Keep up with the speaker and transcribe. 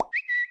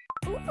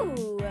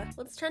Ooh,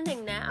 what's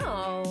trending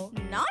now?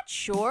 Not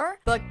sure,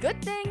 but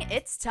good thing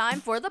it's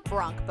time for the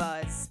Bronc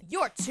Buzz,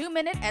 your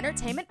 2-minute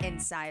entertainment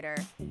insider.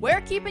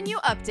 We're keeping you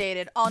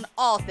updated on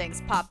all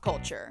things pop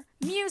culture.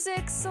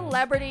 Music,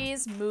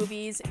 celebrities,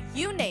 movies,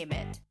 you name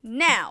it.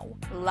 Now,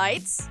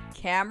 lights,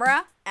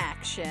 camera,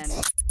 action.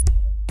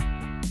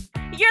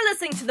 You're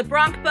listening to the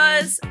Bronc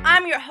Buzz.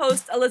 I'm your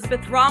host,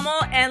 Elizabeth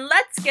Rommel, and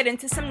let's get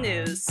into some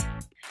news.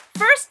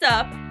 First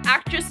up,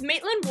 actress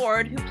Maitland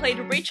Ward, who played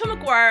Rachel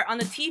McGuire on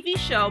the TV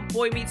show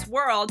Boy Meets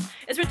World,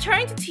 is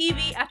returning to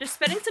TV after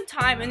spending some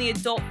time in the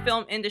adult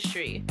film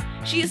industry.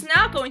 She is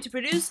now going to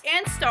produce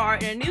and star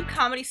in a new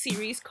comedy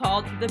series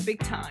called The Big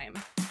Time.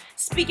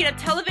 Speaking of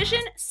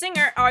television,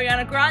 singer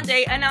Ariana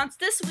Grande announced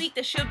this week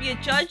that she'll be a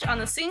judge on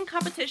the singing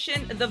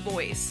competition The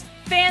Voice.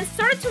 Fans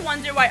started to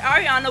wonder why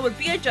Ariana would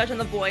be a judge on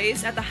The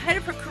Voice at the height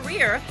of her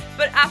career,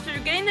 but after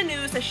getting the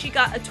news that she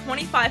got a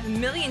 $25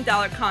 million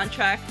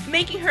contract,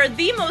 making her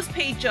the most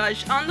paid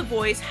judge on The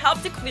Voice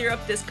helped to clear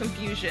up this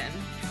confusion.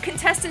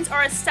 Contestants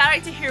are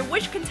ecstatic to hear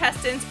which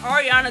contestants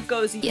Ariana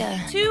goes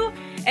to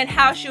and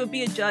how she will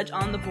be a judge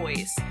on The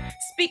Voice.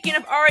 Speaking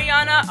of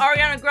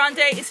Ariana Grande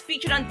is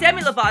featured on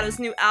Demi Lovato's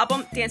new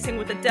album, Dancing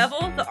with the Devil,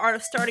 The Art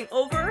of Starting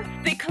Over.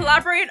 They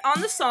collaborated on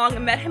the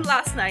song Met Him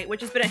Last Night,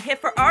 which has been a hit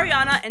for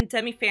Ariana and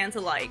Demi fans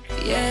alike.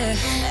 Yeah,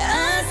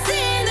 I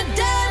seen the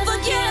devil,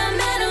 yeah, I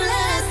met him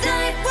last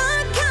night.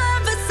 One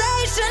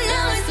conversation,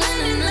 now he's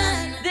spending mine.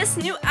 This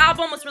new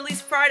album was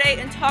released Friday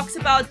and talks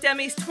about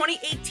Demi's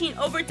 2018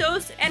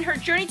 overdose and her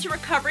journey to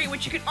recovery,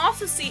 which you can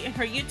also see in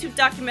her YouTube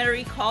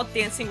documentary called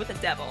Dancing with the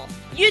Devil.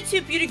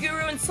 YouTube beauty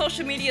guru and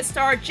social media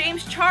star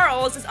James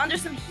Charles is under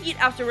some heat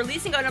after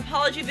releasing an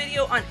apology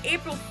video on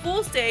April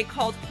Fool's Day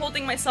called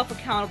Holding Myself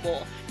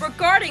Accountable,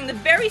 regarding the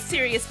very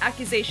serious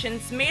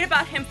accusations made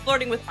about him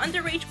flirting with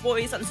underage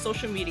boys on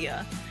social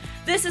media.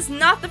 This is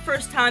not the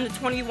first time the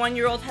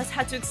 21-year-old has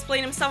had to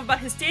explain himself about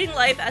his dating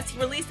life, as he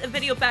released a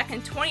video back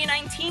in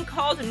 2019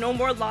 called No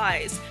More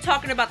Lies,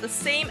 talking about the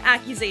same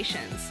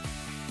accusations.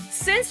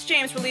 Since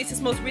James released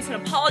his most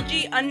recent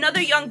apology, another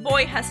young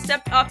boy has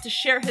stepped up to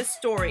share his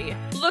story.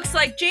 Looks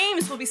like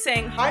James will be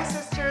saying "Hi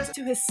sisters"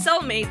 to his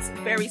cellmates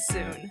very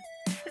soon.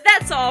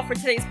 That's all for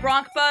today's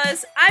Bronc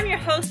Buzz. I'm your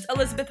host,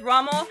 Elizabeth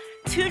Rommel.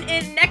 Tune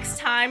in next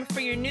time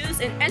for your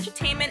news and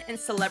entertainment and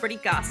celebrity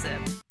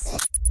gossip.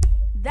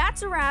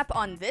 That's a wrap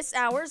on this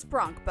hour's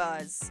Bronc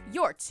Buzz,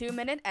 your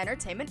 2-minute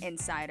entertainment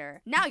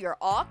insider. Now you're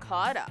all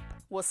caught up.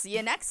 We'll see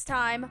you next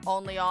time,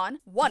 only on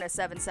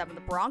 107.7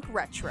 The Bronc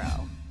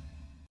Retro.